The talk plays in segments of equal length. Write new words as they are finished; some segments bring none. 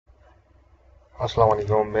अस्सलाम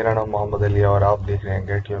वालेकुम, मेरा नाम मोहम्मद अली है और आप देख रहे हैं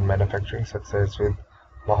get your manufacturing success with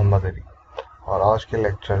Mohammad Ali. और आज के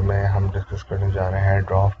लेक्चर में हम डिस्कस करने जा रहे हैं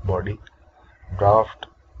ड्राफ्ट बॉडी। ड्राफ्ट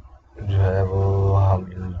जो है वो हम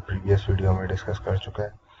प्रीवियस वीडियो में डिस्कस कर चुके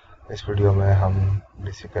हैं। इस वीडियो में हम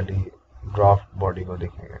बेसिकली ड्राफ्ट बॉडी को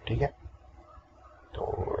देखेंगे। ठीक है,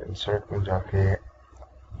 तो इंसर्ट में जाके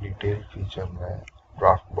डिटेल फीचर में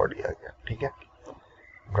ड्राफ्ट बॉडी आ गया। ठीक है,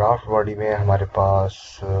 ड्राफ्ट बॉडी में हमारे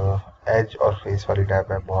पास एज और फेस वाली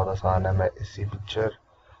टैब है। बहुत आसान है, मैं इसी पिक्चर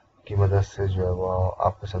की मदद से जो है वो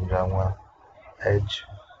आपको समझाऊंगा। एज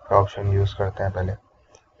का ऑप्शन यूज़ करते हैं पहले।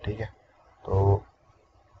 ठीक है, तो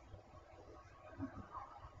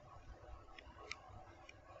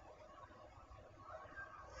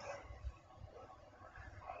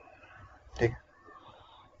ठीक है,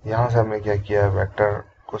 यहाँ से हमने क्या किया, वेक्टर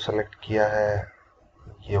को सेलेक्ट किया है।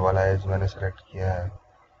 ये वाला एज मैंने सेलेक्ट किया है,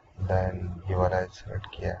 देन ये वाला एज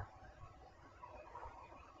सेलेक्ट किया है।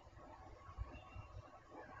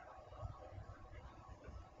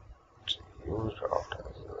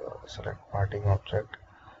 Select parting object.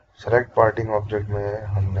 Select parting object में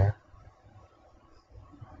हमने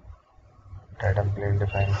डायग्राम प्लेन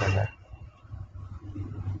डिफाइन करना है।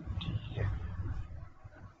 ठीक है,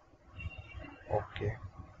 ओके।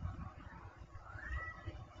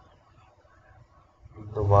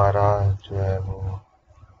 दोबारा जो है वो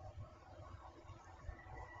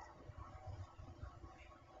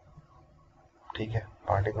ठीक है,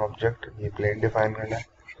 पार्टिंग ऑब्जेक्ट, ये प्लेन डिफाइन करना है।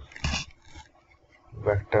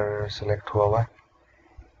 वेक्टर सेलेक्ट हुआ हुआ है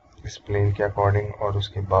इस प्लेन के अकॉर्डिंग, और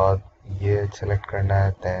उसके बाद ये एज सेलेक्ट करना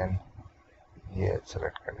है, देन ये एज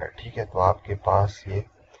सेलेक्ट करना है। ठीक है, तो आपके पास ये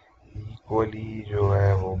इक्वली जो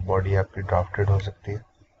है वो बॉडी आपकी ड्राफ्टेड हो सकती है।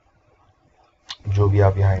 जो भी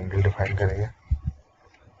आप यहाँ एंगल डिफाइन करेंगे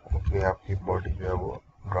ओके, आपकी बॉडी जो है वो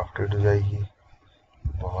ड्राफ्टेड हो जाएगी।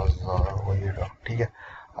 बहुत ज़्यादा हो ये ड्राफ्ट। ठीक है,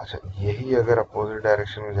 अच्छा, यही अगर अपोजिट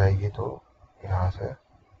डायरेक्शन में जाएगी तो यहाँ से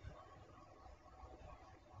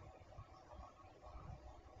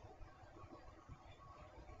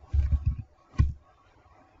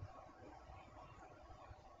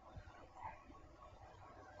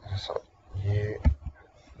ये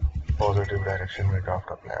पॉजिटिव डायरेक्शन में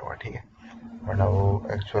ड्राफ्ट अप्लाई हुआ। ठीक है, वरना वो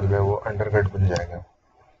एक्चुअल में वो अंडरकट बन जाएगा।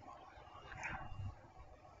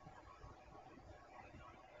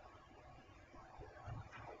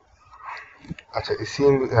 अच्छा, इसी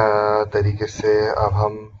तरीके से अब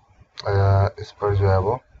हम इस पर जो है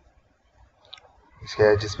वो इसके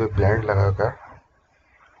एजिस पे ब्लेंड लगाकर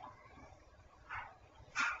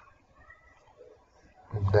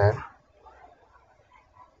देन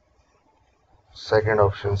सेकंड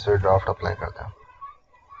ऑप्शन से ड्राफ्ट अप्लाई करते हैं,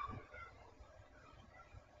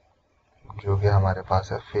 जो कि हमारे पास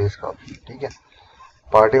है फेस का ऑप्शन। ठीक है,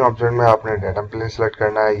 पार्टिंग ऑब्जेक्ट में आपने डेटा प्लेन सेलेक्ट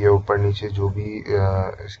करना है। ये ऊपर नीचे जो भी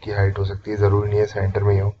इसकी हाइट हो सकती है, ज़रूरी नहीं है सेंटर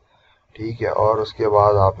में ही हो। ठीक है, और उसके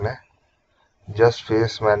बाद आपने जस्ट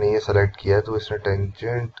फेस मैंने ये सेलेक्ट किया है, तो इसने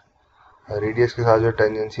टेंजेंट रेडियस के साथ जो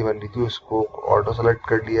टेंजेंसी बन रही थी उसको ऑटो सेलेक्ट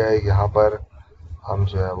कर लिया है। यहाँ पर हम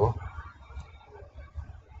जो है वो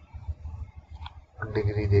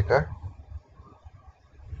डिग्री देकर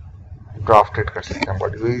ड्राफ्टेड कर सकते हैं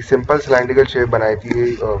बॉडी को। सिंपल सिलेंड्रिकल शेप बनाई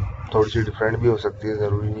थी, थोड़ी सी डिफरेंट भी हो सकती है,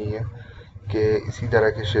 ज़रूरी नहीं है कि इसी तरह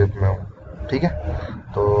के शेप में हो। ठीक है,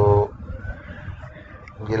 तो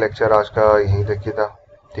ये लेक्चर आज का यहीं तक ही था।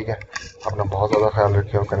 ठीक है, अपना बहुत ज़्यादा ख्याल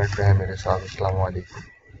रखिए और कनेक्ट रहें मेरे साथ। अस्सलाम वालेकुम।